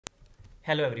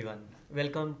Hello everyone,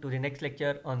 welcome to the next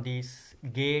lecture on this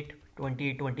GATE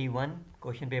 2021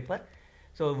 question paper.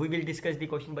 So we will discuss the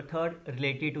question number 3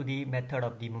 related to the method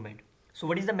of the movement. So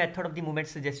what is the method of the movement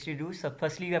suggested to do? So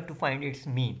firstly you have to find its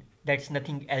mean, that's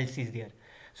nothing else is there.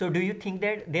 So do you think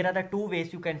that there are the two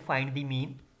ways you can find the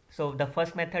mean? So the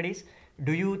first method is,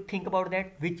 do you think about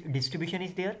that which distribution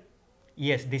is there?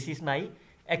 Yes, this is my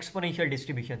exponential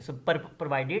distribution. So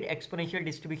provided exponential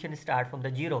distribution start from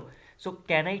the 0. So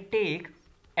can I take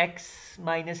x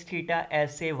minus theta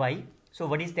as say y? So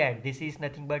what is that? This is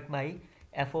nothing but my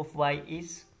f of y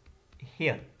is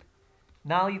here.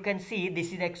 Now you can see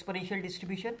this is exponential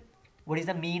distribution. What is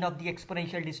the mean of the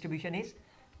exponential distribution is?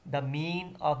 The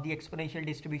mean of the exponential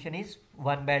distribution is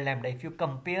 1 by lambda. If you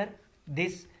compare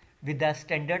this with the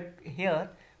standard here,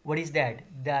 what is that?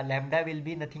 The lambda will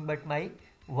be nothing but my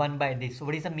 1 by this. So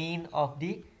what is the mean of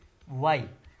the y?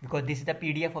 Because this is the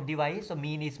PDF of the y, so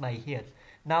mean is my here.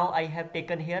 Now I have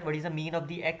taken here, what is the mean of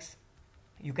the x?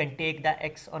 You can take the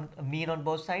x on mean on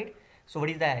both sides. So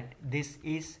what is that? This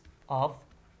is of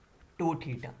 2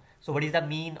 theta. So what is the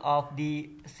mean of the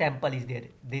sample is there?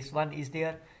 This one is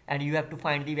there, and you have to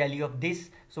find the value of this.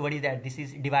 So what is that? This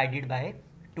is divided by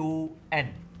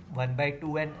 2n. 1 by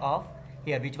 2n of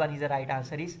here. Which one is the right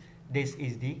answer is? This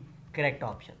is the correct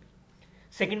option.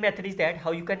 Second method is that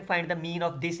how you can find the mean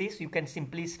of this is, you can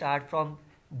simply start from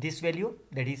this value,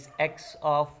 that is x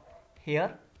of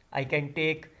here. I can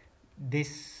take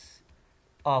this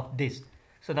of this.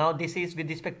 So now this is with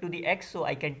respect to the x, so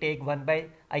I can take 1 by,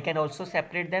 I can also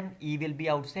separate them, e will be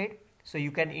outside, so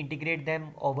you can integrate them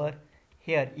over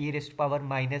here, e raised to power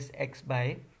minus x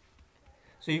by,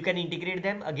 so you can integrate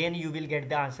them, again you will get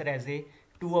the answer as a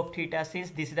 2 of theta. Since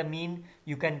this is the mean,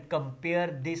 you can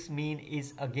compare this mean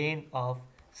is again of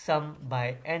sum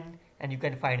by n, and you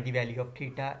can find the value of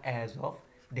theta as of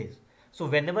this. So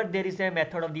whenever there is a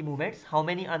method of the movements, how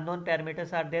many unknown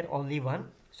parameters are there? Only one.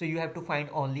 So you have to find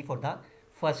only for the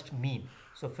first mean.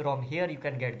 So from here you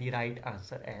can get the right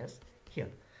answer as here.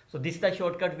 So this is the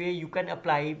shortcut way you can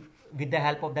apply with the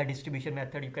help of the distribution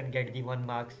method. You can get the 1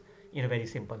 marks in a very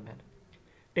simple manner.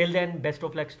 Till then, best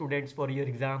of luck students for your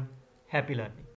exam. Happy learning.